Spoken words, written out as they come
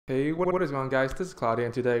Hey, what is going on, guys? This is CLDY,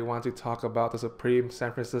 and today I want to talk about the Supreme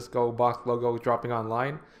San Francisco box logo dropping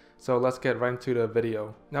online. So let's get right into the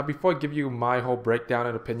video. Now, before I give you my whole breakdown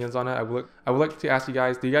and opinions on it, I would like to ask you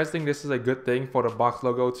guys, do you guys think this is a good thing for the box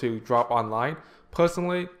logo to drop online?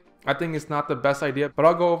 Personally, I think it's not the best idea, but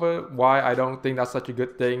I'll go over why I don't think that's such a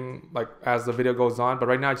good thing, like, as the video goes on. But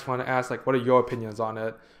right now I just want to ask, like, what are your opinions on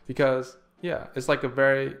it? Because yeah, it's like a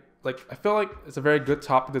very, I feel like it's a very good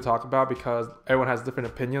topic to talk about because everyone has different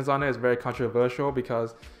opinions on it. It's very controversial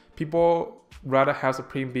because people rather have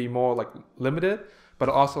Supreme be more like limited, but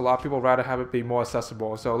also a lot of people rather have it be more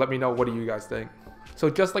accessible. So let me know, what do you guys think? So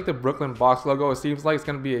just like the Brooklyn box logo, it seems like it's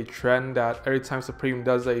going to be a trend that every time Supreme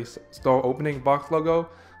does a store opening box logo,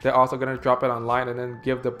 they're also going to drop it online and then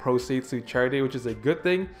give the proceeds to charity, which is a good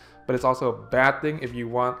thing, but it's also a bad thing if you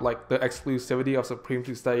want like the exclusivity of Supreme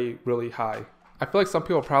to stay really high. I feel like some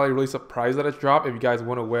people are probably really surprised that it dropped. If you guys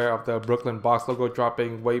weren't aware of the Brooklyn box logo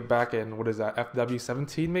dropping way back in, what is that,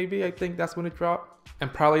 FW17 maybe, I think that's when it dropped.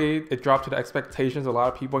 And probably it dropped to the expectations of a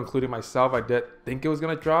lot of people, including myself. I did think it was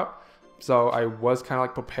going to drop. So I was kind of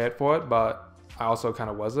like prepared for it, but I also kind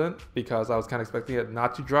of wasn't, because I was kind of expecting it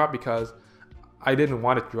not to drop because I didn't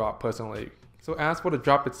want it to drop personally. So as for the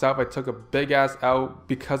drop itself, I took a big ass L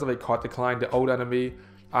because of a card decline, the old enemy.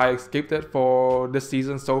 I escaped it for this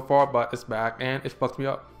season so far, but it's back and it fucked me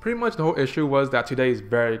up. Pretty much the whole issue was that today is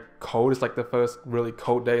very cold. It's like the first really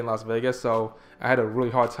cold day in Las Vegas, so I had a really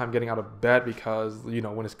hard time getting out of bed because, you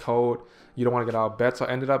know, when it's cold, you don't want to get out of bed. So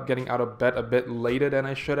I ended up getting out of bed a bit later than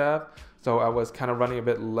I should have. So I was kind of running a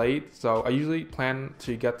bit late. So I usually plan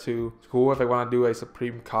to get to school if I want to do a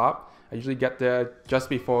Supreme cop. I usually get there just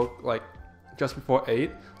before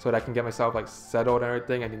 8, so that I can get myself like settled and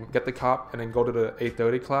everything. I can get the cop and then go to the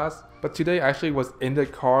 8:30 class. But today I actually was in the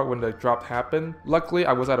car when the drop happened. Luckily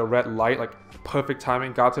I was at a red light, like perfect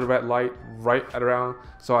timing, got to the red light right at around,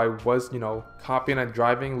 so I was, you know, copying and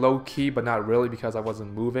driving low key, but not really because I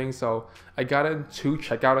wasn't moving. So I got in 2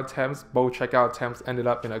 checkout attempts. Both checkout attempts ended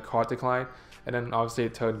up in a card decline, and then obviously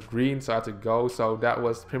it turned green, so I had to go. So that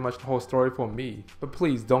was pretty much the whole story for me. But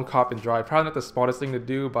please don't cop and drive. Probably not the smartest thing to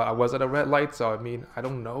do, but I was at a red light, so I mean, I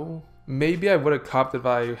don't know. Maybe I would have copped if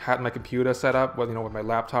I had my computer set up, well, you know, with my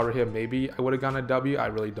laptop right here. Maybe I would have gotten a W. I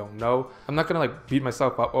really don't know. I'm not gonna like beat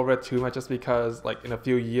myself up over it too much, just because like in a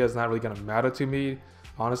few years it's not really gonna matter to me.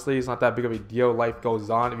 Honestly, it's not that big of a deal. Life goes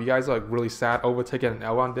on. If you guys are like really sad over taking an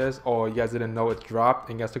L on this, or you guys didn't know it dropped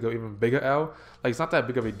and you guys took an even bigger L, like, it's not that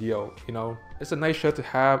big of a deal, you know? It's a nice shirt to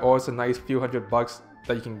have, or it's a nice few $100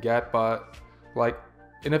 that you can get, but like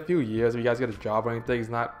in a few years, if you guys get a job or anything, it's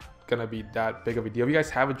not gonna be that big of a deal. If you guys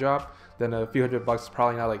have a job, then a few $100 is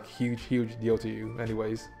probably not like huge deal to you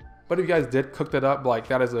anyways. But if you guys did cook that up, like,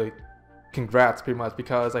 that is a congrats pretty much,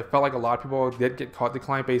 because I felt like a lot of people did get card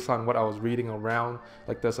decline based on what I was reading around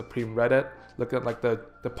like the Supreme Reddit. Look at like the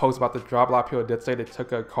post about the drop. A lot of people did say they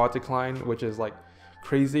took a card decline, which is like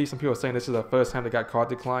crazy. Some people are saying this is the first time they got card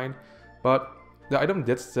decline, but the item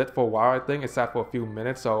did sit for a while. I think it sat for a few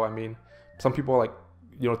minutes, so I mean, some people, like,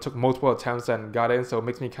 you know, took multiple attempts and got in, so it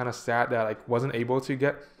makes me kind of sad that I like wasn't able to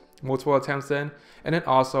get multiple attempts in. And then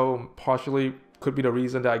also partially could be the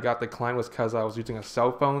reason that I got declined was because I was using a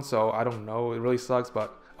cell phone, so I don't know, it really sucks,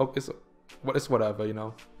 but oh, it's whatever, you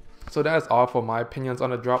know. So that is all for my opinions on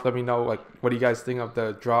the drop. Let me know, like, what do you guys think of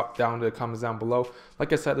the drop down in the comments down below.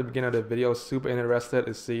 Like I said at the beginning of the video, super interested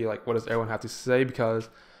to see like what does everyone have to say, because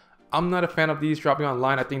I'm not a fan of these dropping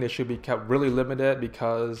online. I think they should be kept really limited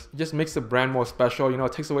because it just makes the brand more special. You know,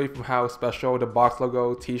 it takes away from how special the box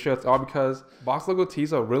logo t-shirts are, because box logo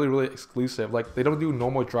tees are really exclusive. Like, they don't do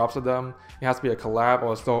normal drops of them. It has to be a collab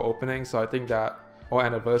or a store opening. So I think that, or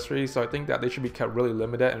anniversary. So I think that they should be kept really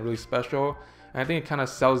limited and really special. And I think it kind of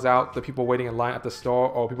sells out the people waiting in line at the store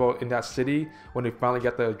or people in that city when they finally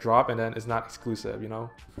get the drop, and then it's not exclusive, you know.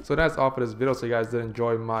 So that's all for this video. So you guys did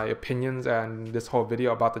enjoy my opinions and this whole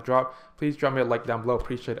video about the drop, please drop me a like down below.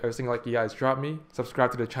 Appreciate every single like you guys drop me.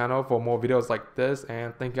 Subscribe to the channel for more videos like this,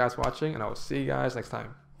 and thank you guys for watching, and I will see you guys next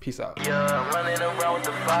time. Peace out. Yeah, running around with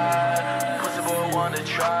the fire. Pussy boy wanna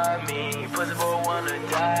try me. Pussy boy wanna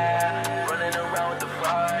die.